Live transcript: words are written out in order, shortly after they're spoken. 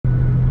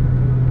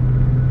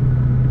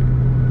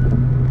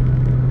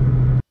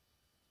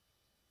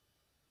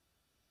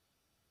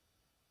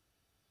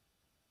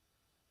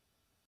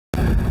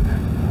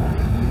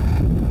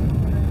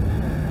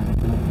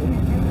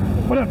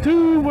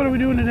what are we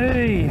doing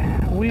today?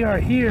 We are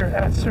here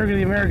at Circuit of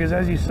the Americas,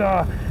 as you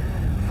saw,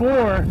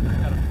 for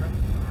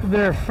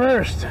their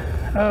first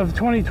of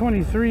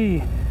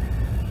 2023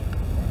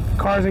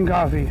 Cars and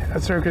Coffee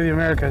at Circuit of the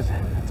Americas.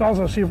 It's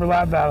also a super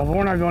lap battle, but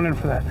we're not going in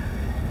for that.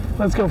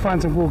 Let's go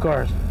find some cool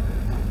cars.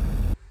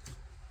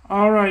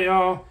 Alright,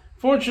 y'all.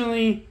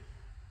 Fortunately,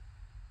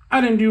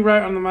 I didn't do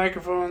right on the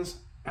microphones,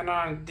 and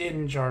I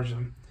didn't charge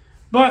them.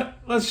 But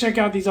let's check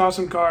out these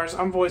awesome cars.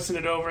 I'm voicing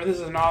it over. This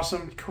is an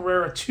awesome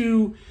Carrera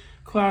 2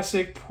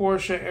 classic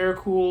Porsche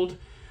air-cooled,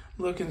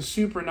 looking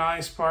super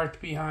nice,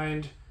 parked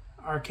behind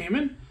our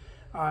Cayman.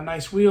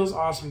 Nice wheels,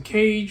 awesome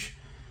cage.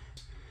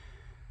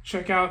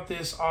 Check out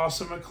this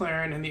awesome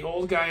McLaren, and the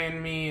old guy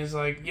in me is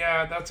like,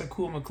 yeah, that's a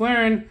cool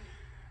McLaren,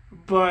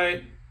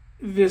 but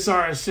this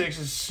RS6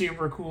 is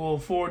super cool.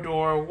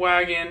 4-door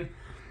wagon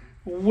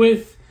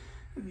with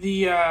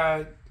the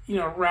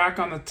rack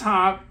on the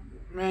top.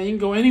 Man, you can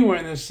go anywhere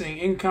in this thing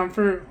in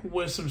comfort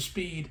with some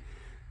speed.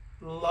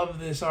 Love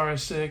this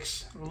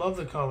RS6. Love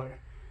the color.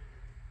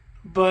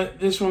 But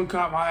this one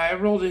caught my eye. I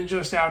rolled in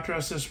just after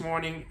us this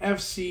morning.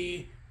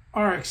 FC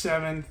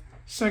RX-7,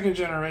 second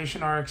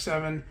generation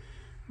RX-7.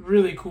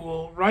 Really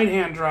cool.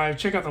 Right-hand drive.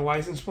 Check out the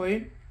license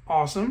plate.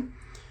 Awesome.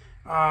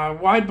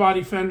 Wide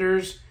body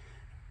fenders.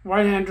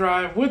 Right-hand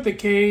drive with the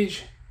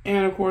cage.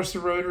 And, of course, the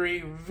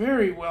rotary.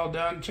 Very well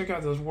done. Check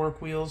out those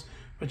work wheels.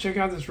 But check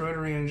out this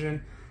rotary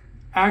engine.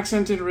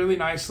 Accented really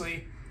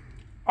nicely.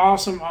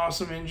 Awesome,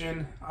 awesome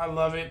engine. I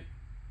love it.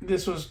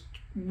 This was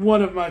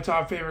one of my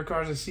top favorite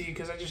cars to see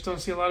because I just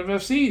don't see a lot of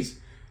FCs.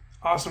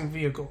 Awesome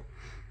vehicle.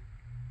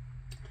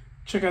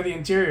 Check out the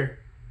interior.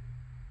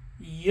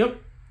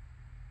 Yep.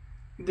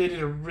 They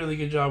did a really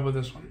good job with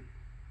this one.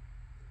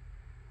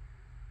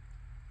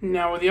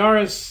 Now with the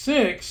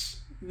RS6,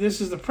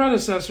 this is the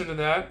predecessor to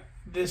that.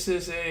 This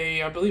is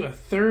I believe a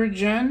third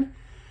gen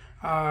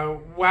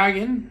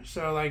wagon,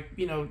 so like,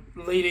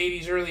 late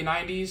 80s, early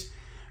 90s,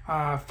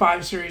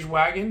 5 Series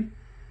wagon.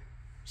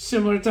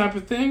 Similar type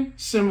of thing,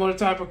 similar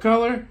type of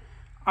color.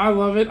 I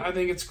love it. I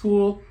think it's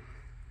cool.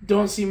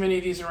 Don't see many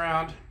of these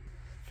around.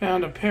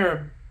 Found a pair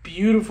of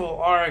beautiful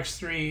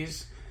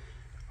RX-3s.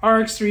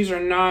 RX-3s are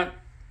not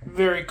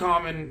very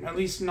common, at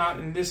least not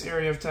in this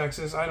area of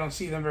Texas. I don't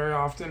see them very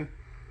often.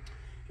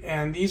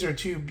 And these are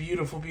two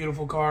beautiful,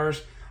 beautiful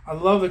cars. I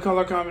love the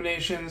color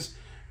combinations.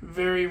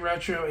 Very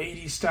retro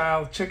 80s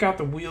style. Check out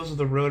the wheels of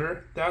the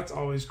rotor. That's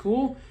always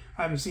cool.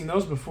 I haven't seen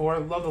those before.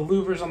 Love the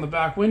louvers on the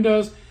back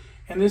windows.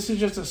 And this is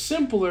just a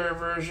simpler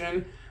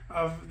version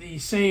of the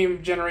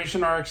same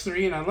generation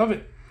RX-3, and I love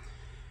it.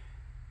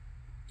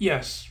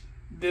 Yes,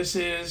 this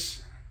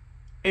is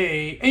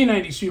a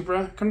A90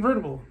 Supra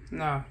convertible.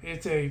 No,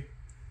 it's a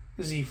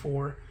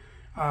Z4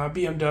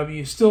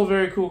 BMW. Still a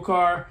very cool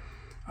car.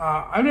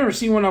 I've never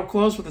seen one up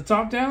close with the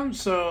top down,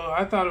 so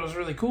I thought it was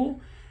really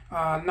cool.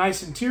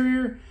 Nice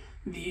interior.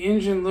 The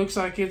engine looks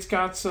like it's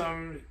got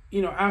some,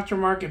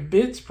 aftermarket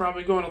bits,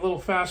 probably going a little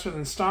faster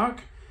than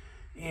stock.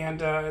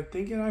 And I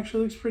think it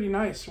actually looks pretty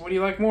nice. What do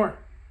you like more?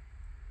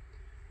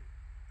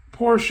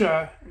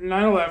 Porsche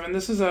 911.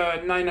 This is a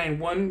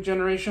 991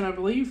 generation, I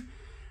believe.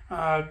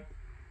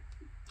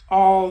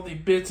 All the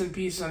bits and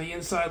pieces on the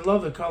inside.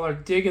 Love the color.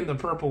 Digging the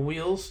purple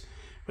wheels.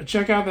 But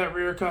check out that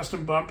rear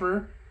custom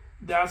bumper.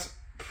 That's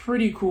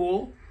pretty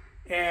cool.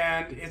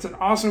 And it's an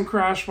awesome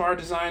crash bar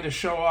designed to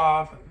show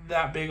off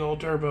that big old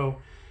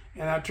turbo.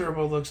 And that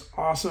turbo looks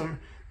awesome.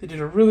 They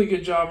did a really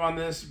good job on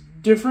this.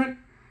 Different.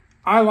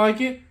 I like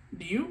it.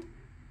 Do you?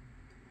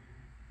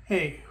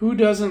 Hey, who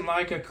doesn't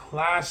like a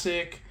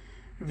classic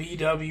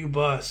VW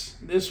bus?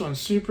 This one's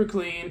super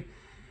clean.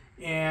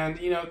 And,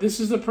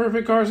 this is the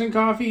perfect Cars and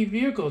Coffee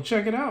vehicle.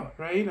 Check it out,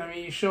 right? I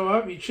mean, you show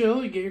up, you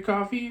chill, you get your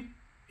coffee.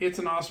 It's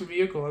an awesome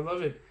vehicle. I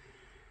love it.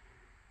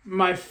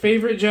 My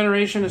favorite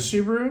generation of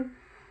Subaru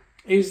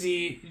is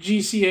the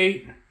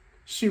GC8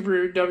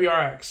 Subaru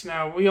WRX.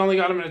 Now, we only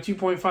got them in a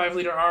 2.5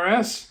 liter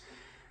RS.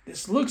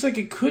 This looks like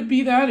it could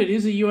be that. It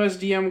is a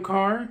USDM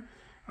car.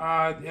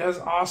 It has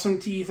awesome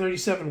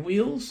TE37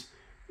 wheels.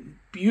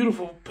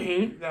 Beautiful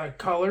paint, that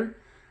color.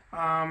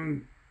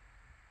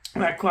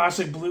 That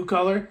classic blue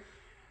color.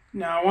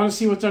 Now, I want to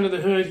see what's under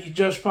the hood. He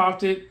just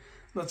popped it.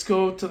 Let's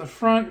go to the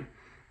front.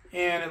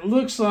 And it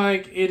looks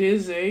like it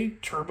is a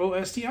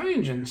turbo STI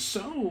engine.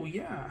 So,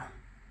 yeah.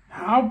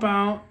 How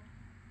about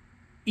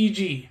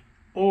EG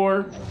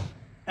or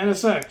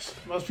NSX?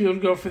 Most people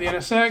would go for the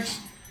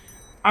NSX.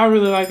 I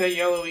really like that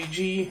yellow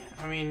EG.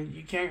 I mean,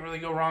 you can't really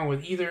go wrong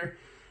with either.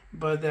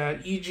 But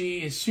that EG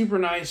is super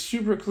nice,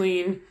 super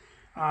clean.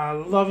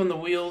 Loving the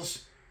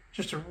wheels.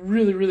 Just a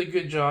really, really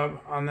good job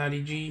on that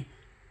EG.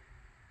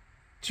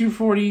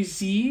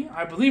 240Z,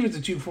 I believe it's a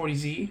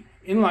 240Z.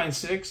 Inline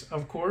 6,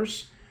 of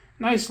course.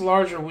 Nice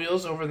larger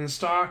wheels over than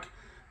stock.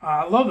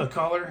 I love the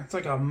color. It's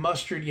like a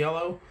mustard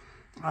yellow.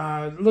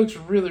 It looks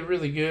really,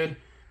 really good.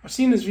 I've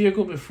seen this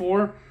vehicle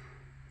before.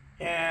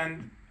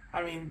 And,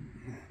 I mean,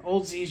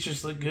 old Zs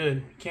just look good.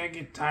 You can't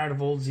get tired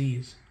of old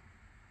Zs.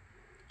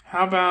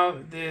 How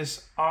about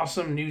this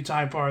awesome new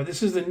Type R?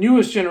 This is the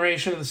newest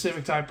generation of the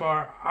Civic Type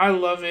R. I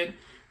love it.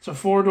 It's a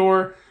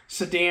 4-door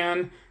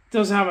sedan. It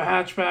does have a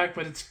hatchback,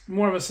 but it's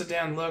more of a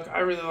sedan look. I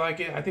really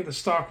like it. I think the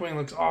stock wing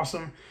looks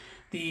awesome.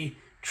 The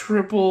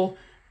triple,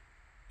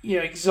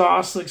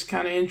 exhaust looks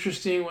kind of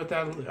interesting with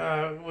that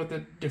with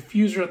the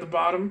diffuser at the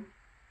bottom.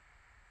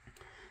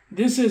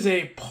 This is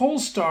a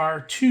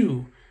Polestar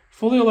 2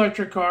 fully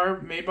electric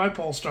car made by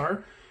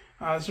Polestar.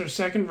 It's their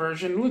second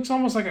version. It looks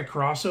almost like a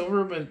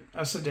crossover, but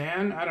a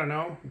sedan. I don't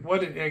know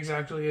what it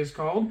exactly is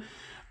called.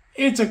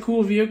 It's a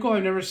cool vehicle.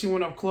 I've never seen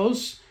one up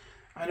close.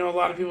 I know a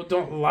lot of people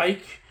don't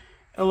like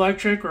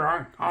electric or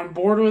aren't on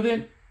board with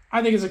it.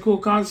 I think it's a cool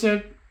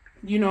concept.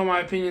 You know my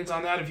opinions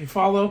on that if you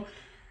follow.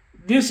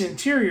 This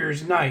interior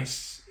is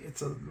nice.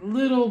 It's a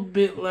little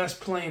bit less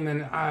plain than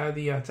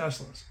the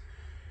Teslas.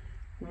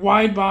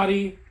 Wide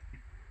body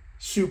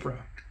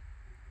Supra.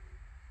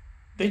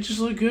 They just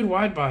look good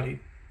wide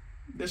body.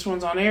 This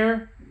one's on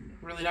air.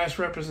 Really nice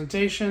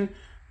representation.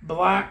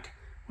 Black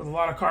with a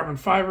lot of carbon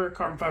fiber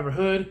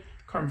hood,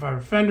 carbon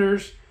fiber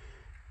fenders,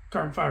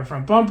 carbon fiber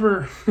front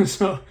bumper.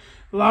 So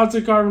lots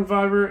of carbon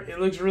fiber. It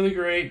looks really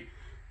great.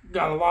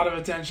 Got a lot of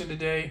attention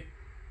today.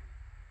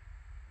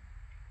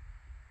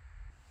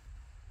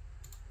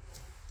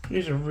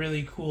 Here's a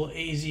really cool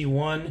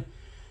AZ1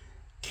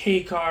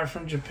 K car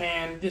from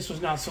Japan. This was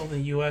not sold in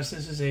the US.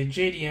 This is a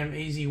JDM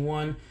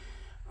AZ1.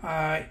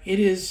 It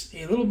is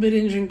a little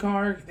mid-engine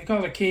car. They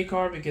call it a K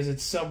car because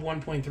it's sub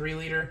 1.3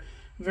 liter.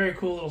 Very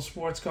cool little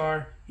sports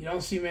car. You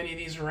don't see many of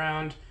these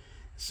around.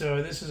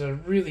 So this is a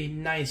really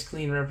nice,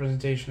 clean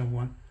representation of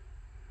one.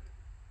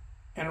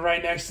 And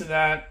right next to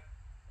that,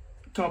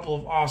 a couple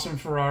of awesome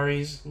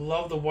Ferraris.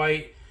 Love the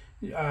white,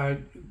 the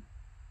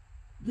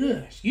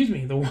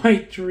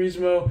white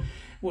Turismo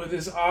with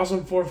this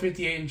awesome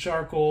 458 in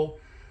charcoal.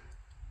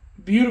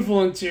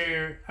 Beautiful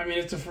interior. I mean,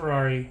 it's a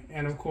Ferrari.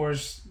 And of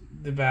course,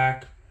 the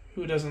back.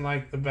 Who doesn't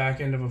like the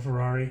back end of a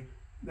Ferrari?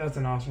 That's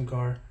an awesome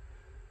car.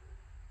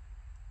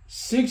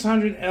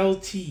 600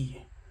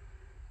 LT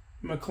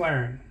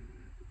McLaren.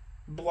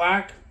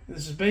 Black.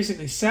 This is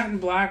basically satin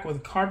black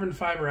with carbon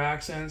fiber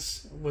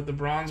accents with the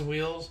bronze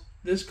wheels.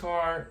 This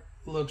car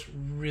looks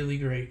really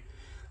great.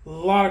 A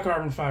lot of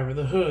carbon fiber.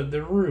 The hood,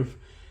 the roof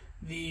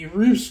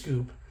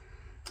scoop.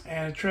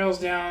 And it trails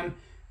down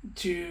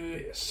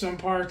to some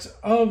parts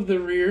of the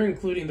rear,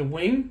 including the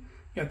wing.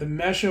 You got the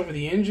mesh over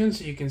the engine,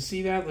 so you can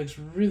see that. Looks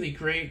really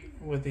great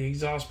with the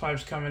exhaust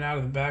pipes coming out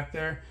of the back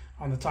there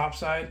on the top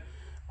side.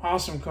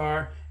 Awesome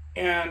car.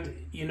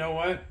 And you know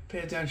what? Pay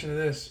attention to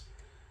this.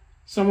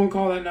 Someone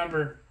call that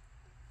number.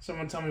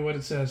 Someone tell me what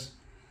it says.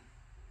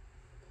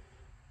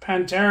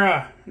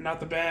 Pantera, not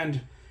the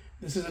band.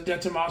 This is a De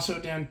Tomaso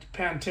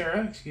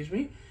Pantera,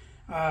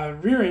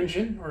 rear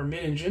engine or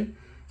mid-engine.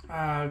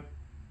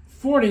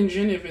 Ford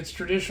engine if it's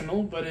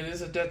traditional, but it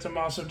is a De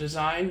Tomaso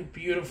design.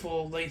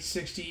 Beautiful late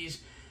 60s,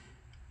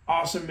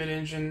 awesome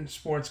mid-engine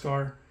sports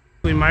car.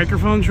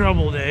 Microphone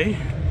trouble day,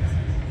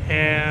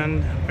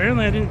 and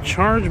apparently I didn't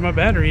charge my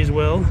batteries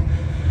well.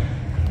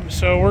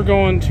 So we're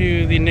going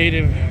to the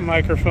native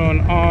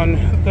microphone on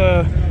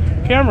the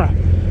camera.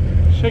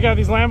 Check out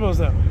these Lambos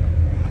though.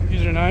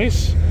 These are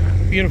nice,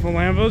 beautiful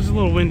Lambos. It's a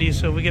little windy,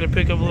 so if we get to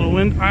pick up a little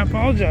wind, I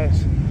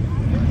apologize.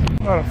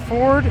 Got a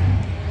Ford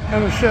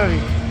and a Chevy.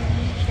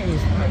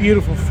 This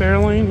beautiful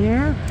Fairlane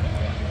here.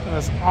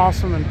 That's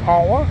awesome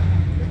Impala.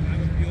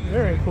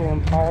 Very cool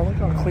Impala. Look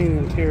how clean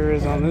the interior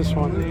is on this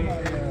one.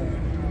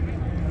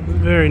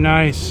 Very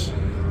nice.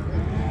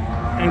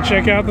 And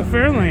check out the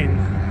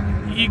Fairlane.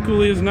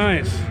 Equally as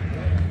nice.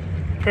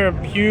 A pair of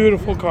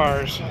beautiful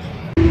cars.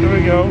 There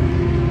we go.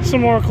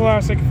 Some more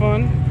classic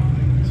fun.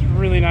 It's a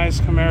really nice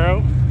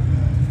Camaro.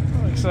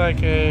 Looks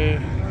like a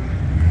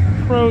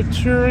Pro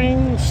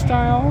Touring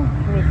style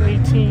with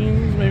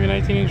 18, maybe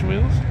 19-inch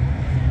wheels.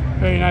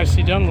 Very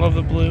nicely done. Love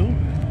the blue.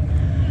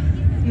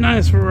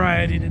 Nice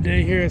variety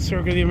today here at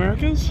Circuit of the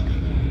Americas.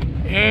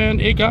 And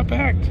it got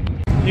packed.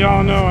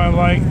 Y'all know I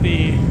like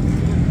the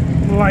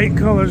light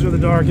colors with the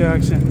dark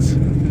accents.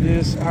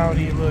 This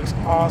Audi looks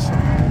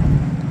awesome.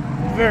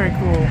 Very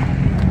cool.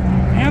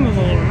 And the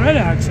little red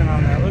accent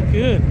on that. Look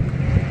good.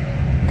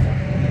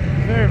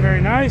 Very,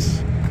 very nice.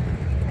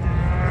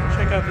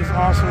 Check out this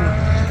awesome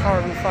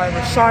carbon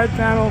fiber side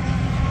panel.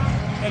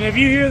 And if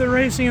you hear the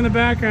racing in the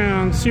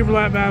background, Super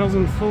Lap battles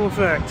in full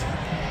effect.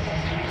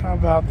 How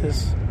about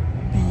this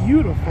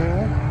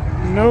beautiful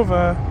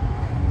Nova?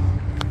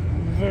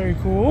 Very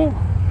cool.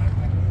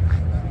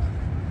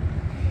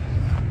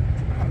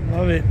 I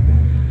love it.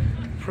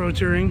 Pro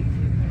Touring.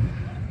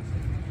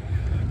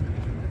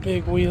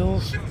 Big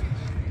wheels.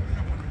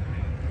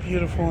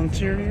 Beautiful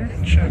interior.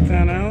 Check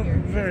that out.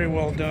 Very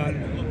well done.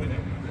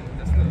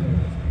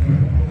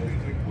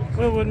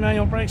 Wheelwood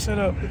manual brake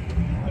setup.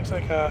 Looks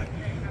like a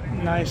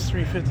nice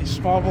 350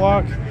 small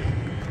block.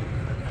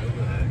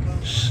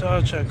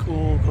 Such a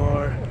cool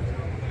car.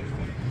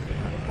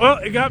 Well,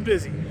 it got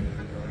busy.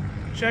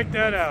 Check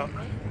that out.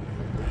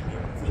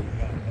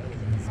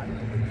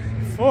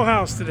 Full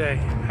house today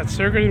at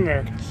Circuit of the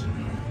Americas.